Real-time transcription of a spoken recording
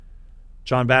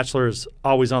John Batchelor is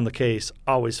always on the case,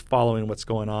 always following what's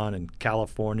going on in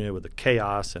California with the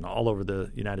chaos and all over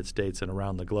the United States and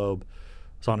around the globe.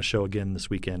 It's on a show again this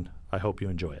weekend. I hope you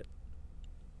enjoy it.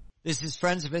 This is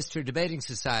Friends of History Debating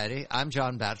Society. I'm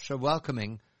John Batchelor,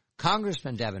 welcoming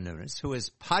Congressman Devin Nunes, who is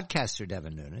podcaster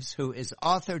Devin Nunes, who is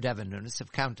author Devin Nunes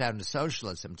of Countdown to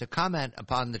Socialism, to comment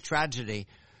upon the tragedy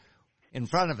in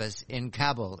front of us in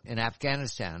Kabul, in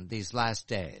Afghanistan, these last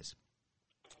days.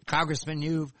 Congressman,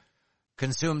 you've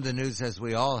consumed the news, as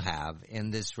we all have, in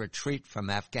this retreat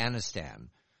from Afghanistan.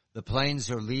 The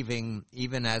planes are leaving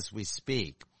even as we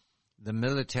speak. The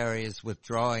military is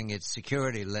withdrawing its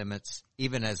security limits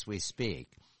even as we speak.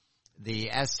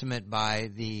 The estimate by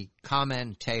the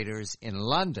commentators in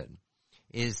London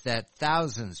is that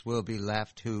thousands will be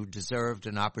left who deserved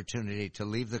an opportunity to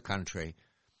leave the country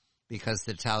because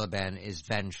the Taliban is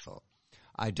vengeful.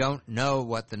 I don't know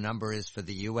what the number is for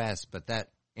the U.S., but that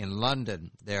in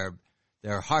London they're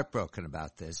heartbroken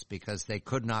about this because they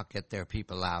could not get their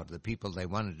people out, the people they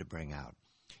wanted to bring out.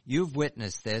 You've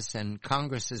witnessed this, and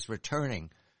Congress is returning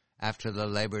after the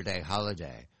Labor Day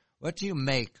holiday. What do you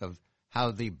make of how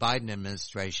the Biden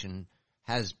administration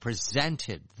has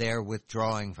presented their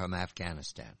withdrawing from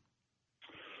Afghanistan?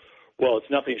 Well,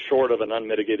 it's nothing short of an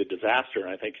unmitigated disaster,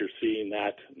 and I think you're seeing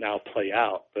that now play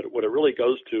out. But what it really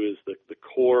goes to is the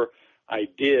core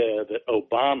idea that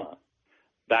Obama,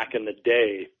 back in the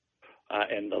day,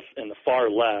 and the far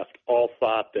left all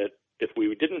thought that if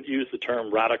we didn't use the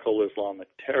term radical Islamic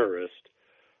terrorist,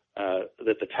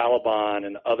 that the Taliban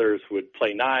and others would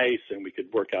play nice and we could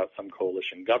work out some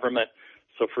coalition government.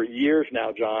 So for years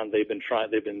now, John, they've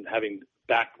been having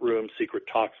backroom secret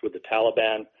talks with the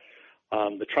Taliban.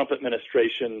 The Trump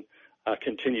administration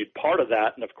continued part of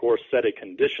that, and of course set a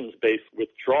conditions-based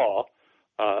withdrawal,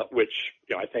 which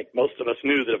I think most of us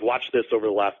knew that have watched this over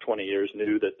the last 20 years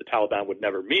knew that the Taliban would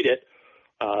never meet it.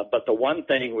 But the one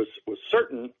thing was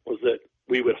certain was that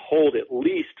we would hold at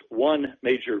least one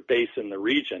major base in the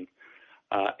region,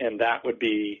 and that would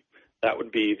be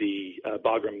the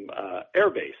Bagram Air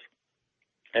Base.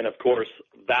 And of course,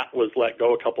 that was let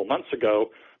go a couple months ago.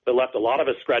 That left a lot of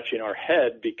us scratching our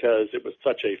head because it was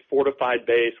such a fortified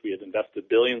base. We had invested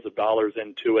billions of dollars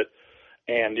into it.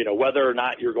 And, whether or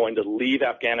not you're going to leave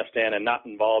Afghanistan and not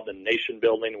involved in nation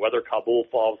building, whether Kabul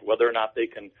falls, whether or not they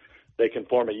can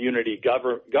form a unity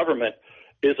government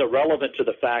is irrelevant to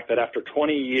the fact that after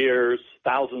 20 years,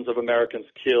 thousands of Americans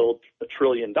killed, $1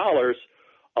 trillion,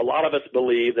 a lot of us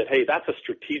believe that, hey, that's a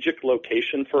strategic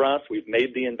location for us. We've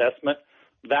made the investment.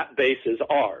 That base is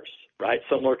ours, right?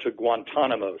 Similar to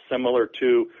Guantanamo, similar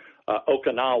to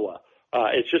Okinawa.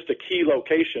 It's just a key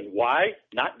location. Why?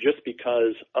 Not just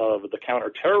because of the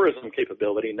counterterrorism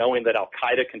capability, knowing that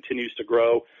al-Qaeda continues to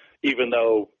grow, even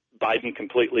though Biden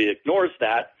completely ignores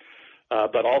that,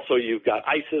 but also you've got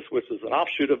ISIS, which is an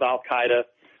offshoot of al-Qaeda.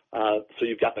 So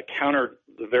you've got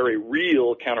the very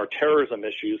real counterterrorism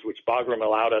issues, which Bagram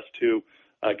allowed us to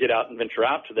get out and venture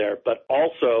out to there, but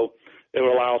also it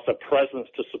will allow us a presence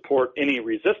to support any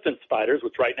resistance fighters,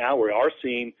 which right now we are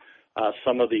seeing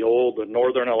some of the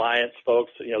Northern Alliance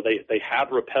folks. They have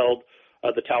repelled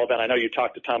the Taliban. I know you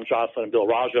talked to Tom Jocelyn and Bill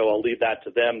Rajo. I'll leave that to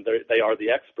them. They are the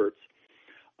experts.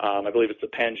 I believe it's the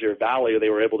Panjshir Valley. They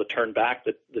were able to turn back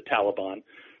the Taliban.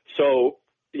 So,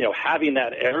 having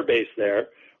that air base there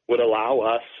would allow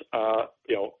us,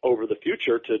 over the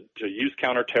future to use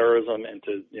counterterrorism and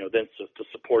to, then to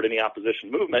support any opposition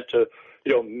movement to,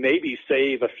 maybe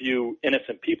save a few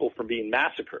innocent people from being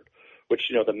massacred,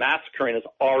 which, the massacring has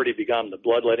already begun. The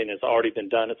bloodletting has already been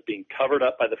done. It's being covered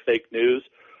up by the fake news.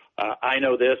 I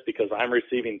know this because I'm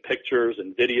receiving pictures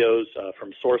and videos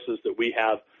from sources that we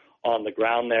have on the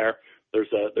ground there.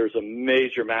 There's a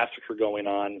major massacre going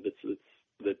on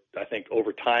that I think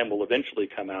over time will eventually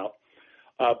come out.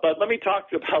 But let me talk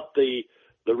about the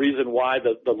reason why,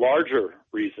 the larger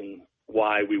reason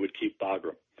why we would keep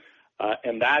Bagram.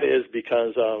 And that is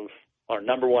because of our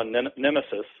number one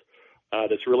nemesis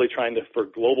that's really trying for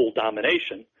global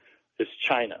domination is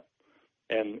China.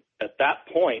 And at that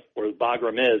point where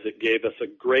Bagram is, it gave us a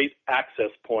great access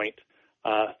point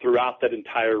throughout that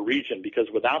entire region, because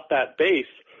without that base,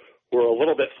 we're a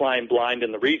little bit flying blind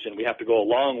in the region. We have to go a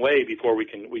long way before we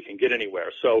can get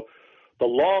anywhere. So the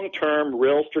long-term,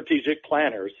 real strategic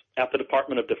planners at the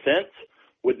Department of Defense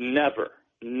would never,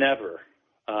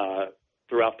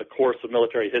 throughout the course of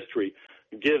military history,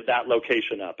 give that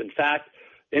location up. In fact,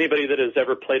 anybody that has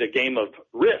ever played a game of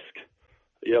Risk,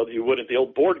 you wouldn't, the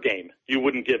old board game, you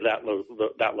wouldn't give that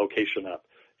location up.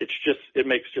 It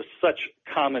makes just such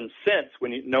common sense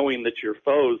knowing that your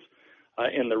foes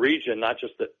in the region, not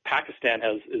just that Pakistan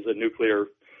is a nuclear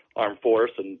armed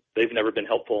force, and they've never been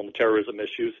helpful in the terrorism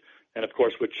issues. And, of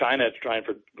course, with China trying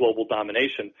for global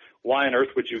domination, why on earth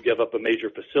would you give up a major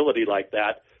facility like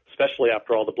that, especially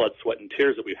after all the blood, sweat, and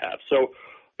tears that we have? So,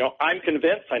 I'm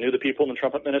convinced. I knew the people in the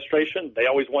Trump administration. They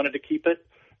always wanted to keep it.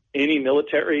 Any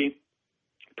military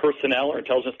personnel or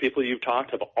intelligence people you've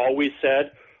talked have always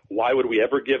said, why would we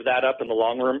ever give that up in the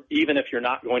long run, even if you're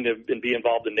not going to be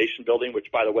involved in nation building, which,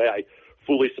 by the way, I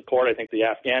fully support. I think the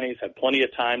Afghanis had plenty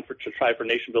of time to try for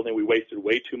nation building. We wasted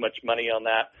way too much money on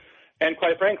that. And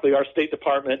quite frankly, our State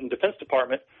Department and Defense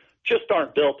Department just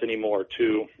aren't built anymore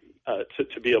to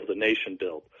be able to nation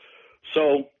build.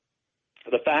 So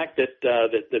the fact that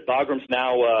Bagram's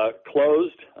now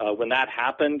closed, when that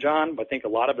happened, John, I think a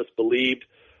lot of us believed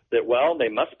that, well, they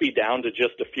must be down to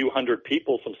just a few hundred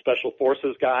people, some special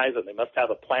forces guys, and they must have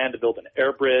a plan to build an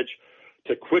air bridge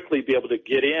to quickly be able to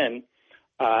get in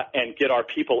and get our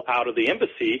people out of the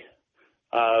embassy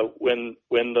when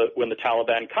the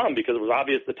Taliban come, because it was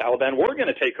obvious the Taliban were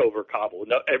going to take over Kabul.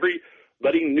 No,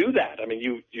 everybody knew that. I mean,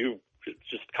 you it's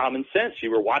just common sense. You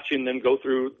were watching them go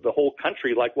through the whole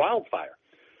country like wildfire.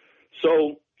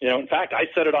 So, in fact, I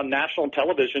said it on national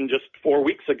television just 4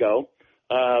 weeks ago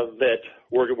that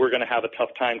we're going to have a tough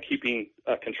time keeping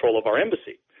control of our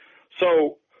embassy.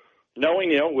 So,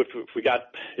 knowing, if we got,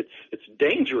 it's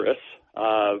dangerous,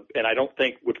 and I don't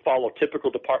think would follow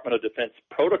typical Department of Defense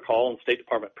protocol and State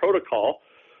Department protocol,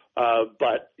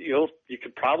 but, you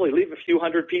could probably leave a few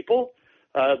hundred people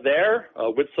there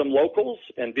with some locals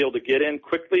and be able to get in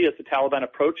quickly as the Taliban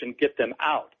approach and get them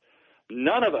out.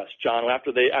 None of us, John,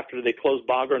 after they closed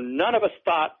Bagram, none of us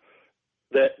thought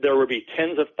that there would be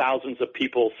tens of thousands of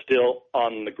people still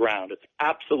on the ground. It's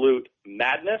absolute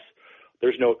madness.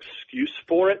 There's no excuse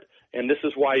for it, and this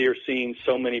is why you're seeing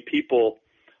so many people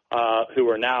who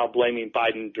are now blaming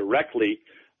Biden directly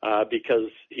because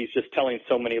he's just telling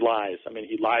so many lies. I mean,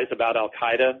 he lies about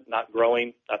al-Qaeda not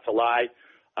growing. That's a lie.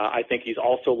 I think he's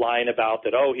also lying about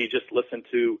that, he just listened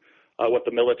to what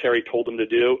the military told him to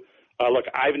do. Look,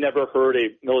 I've never heard a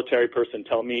military person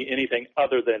tell me anything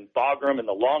other than Bagram in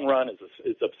the long run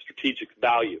is of strategic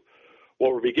value.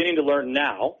 What we're beginning to learn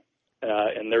now,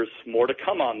 and there's more to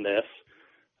come on this,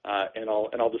 and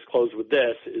I'll just close with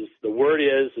this, is the word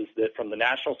is that from the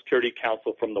National Security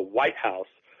Council, from the White House,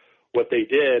 what they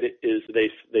did is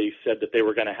they said that they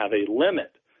were going to have a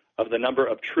limit of the number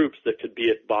of troops that could be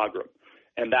at Bagram.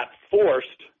 And that forced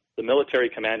the military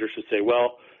commanders to say,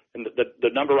 well, and the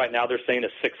number right now they're saying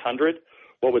is 600.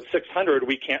 Well, with 600,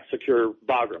 we can't secure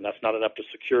Bagram. That's not enough to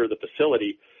secure the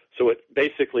facility. So it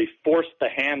basically forced the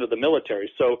hand of the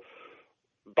military. So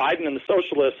Biden and the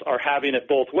socialists are having it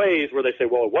both ways where they say,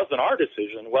 well, it wasn't our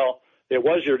decision. Well, it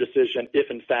was your decision if,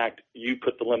 in fact, you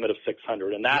put the limit of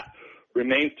 600. And that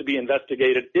remains to be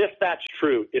investigated. If that's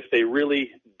true, if they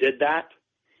really did that,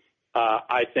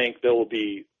 I think there will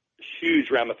be huge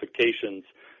ramifications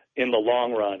in the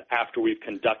long run after we've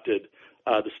conducted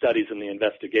the studies and the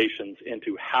investigations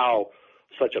into how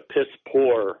such a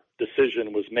piss-poor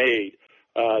decision was made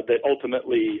that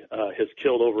ultimately has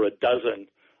killed over a dozen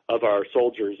of our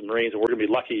soldiers and Marines, and we're going to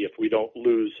be lucky if we don't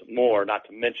lose more, not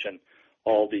to mention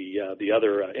all the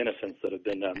other innocents that have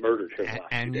been murdered here.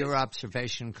 And your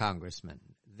observation, Congressman,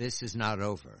 this is not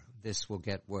over. This will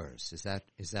get worse. Is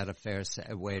that a fair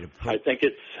way to put it? I think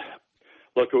it's.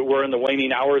 Look, we're in the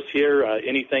waning hours here.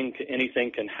 Anything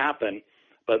can happen.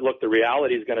 But look, the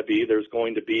reality is going to be there's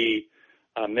going to be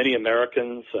many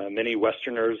Americans, many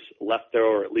Westerners left there,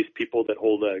 or at least people that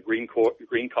hold a green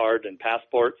card and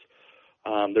passports.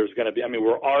 There's going to be,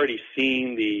 we're already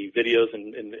seeing the videos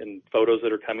and photos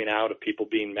that are coming out of people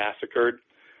being massacred.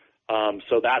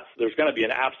 So there's going to be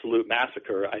an absolute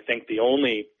massacre. I think the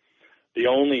only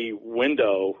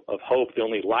window of hope, the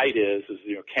only light is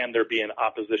can there be an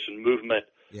opposition movement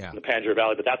in the Panjshir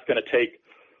Valley? But that's going to take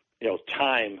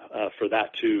time for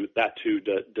that to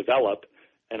develop,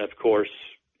 and of course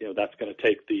that's going to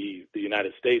take the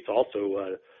United States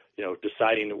also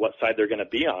deciding what side they're going to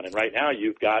be on. And right now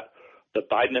you've got the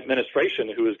Biden administration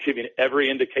who is giving every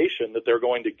indication that they're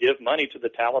going to give money to the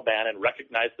Taliban and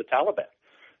recognize the Taliban,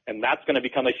 and that's going to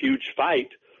become a huge fight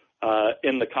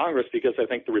in the Congress, because I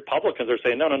think the Republicans are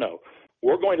saying, no,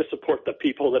 we're going to support the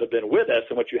people that have been with us.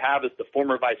 And what you have is the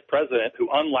former vice president who,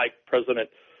 unlike President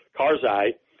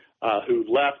Karzai, who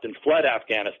left and fled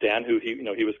Afghanistan, who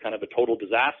he was kind of a total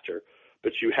disaster.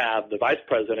 But you have the vice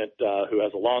president who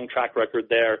has a long track record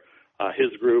there.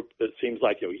 His group, it seems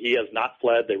like he has not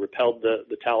fled. They repelled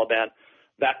the Taliban.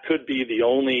 That could be the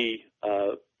only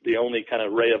kind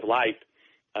of ray of light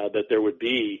that there would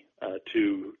be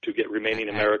to get remaining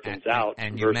Americans out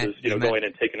versus going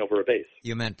and taking over a base.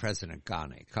 You meant President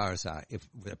Ghani, Karzai,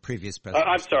 the previous president.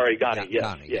 I'm sorry, Ghani.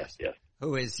 Yes.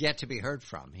 Who is yet to be heard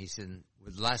from. He's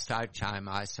last time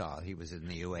I saw, he was in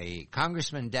the UAE.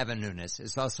 Congressman Devin Nunes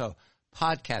is also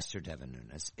podcaster Devin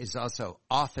Nunes, is also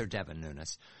author Devin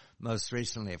Nunes, most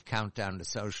recently of Countdown to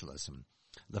Socialism.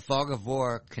 The fog of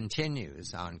war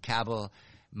continues on Kabul.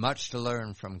 Much to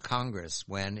learn from Congress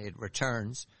when it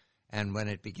returns and when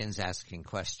it begins asking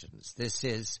questions. This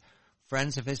is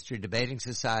Friends of History Debating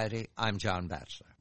Society. I'm John Batchelor.